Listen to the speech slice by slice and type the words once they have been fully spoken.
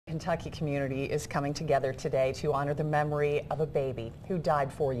Kentucky community is coming together today to honor the memory of a baby who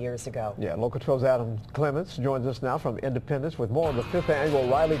died 4 years ago. Yeah, Local 12's Adam Clements joins us now from Independence with more of the 5th annual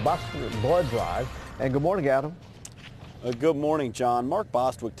Rylee Bostwick blood drive. And good morning, Adam. Good morning, John. Marc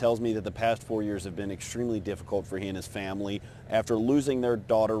Bostwick tells me that the past 4 years have been extremely difficult for he and his family after losing their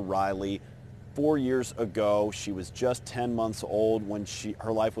daughter, Rylee. 4 years ago, she was just 10 months old when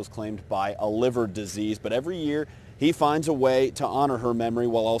her life was claimed by a liver disease. But every year, he finds a way to honor her memory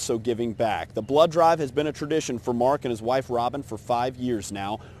while also giving back. The blood drive has been a tradition for Marc and his wife, Robin, for 5 years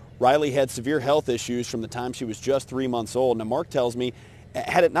now. Rylee had severe health issues from the time she was just 3 months old. Now, Marc tells me,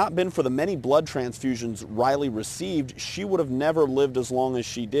 had it not been for the many blood transfusions Rylee received, she would have never lived as long as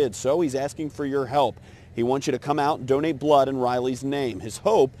she did. So he's asking for your help. He wants you to come out and donate blood in Rylee's name. His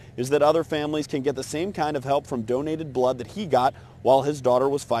hope is that other families can get the same kind of help from donated blood that he got while his daughter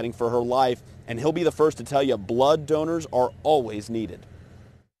was fighting for her life. And he'll be the first to tell you blood donors are always needed.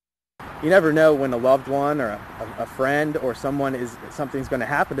 You never know when a loved one or a friend or something's going to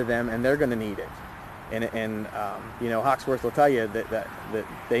happen to them and they're going to need it. And you know, Hawksworth will tell you that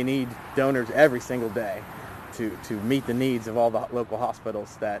they need donors every single day to meet the needs of all the local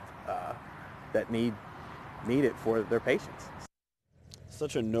hospitals that need it for their patients.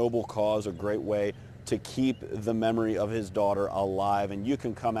 Such a noble cause, a great way to keep the memory of his daughter alive, and you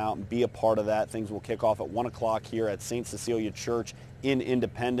can come out and be a part of that. Things will kick off at 1 o'clock here at St. Cecilia Church in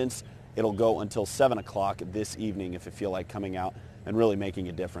Independence. It'll go until 7 o'clock this evening if you feel like coming out and really making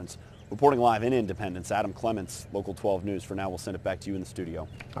a difference. Reporting live in Independence, Adam Clements, Local 12 News. For now, we'll send it back to you in the studio.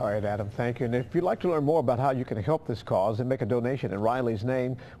 All right, Adam, thank you. And if you'd like to learn more about how you can help this cause and make a donation in Rylee's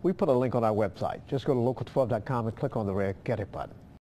name, we put a link on our website. Just go to local12.com and click on the red Get It button.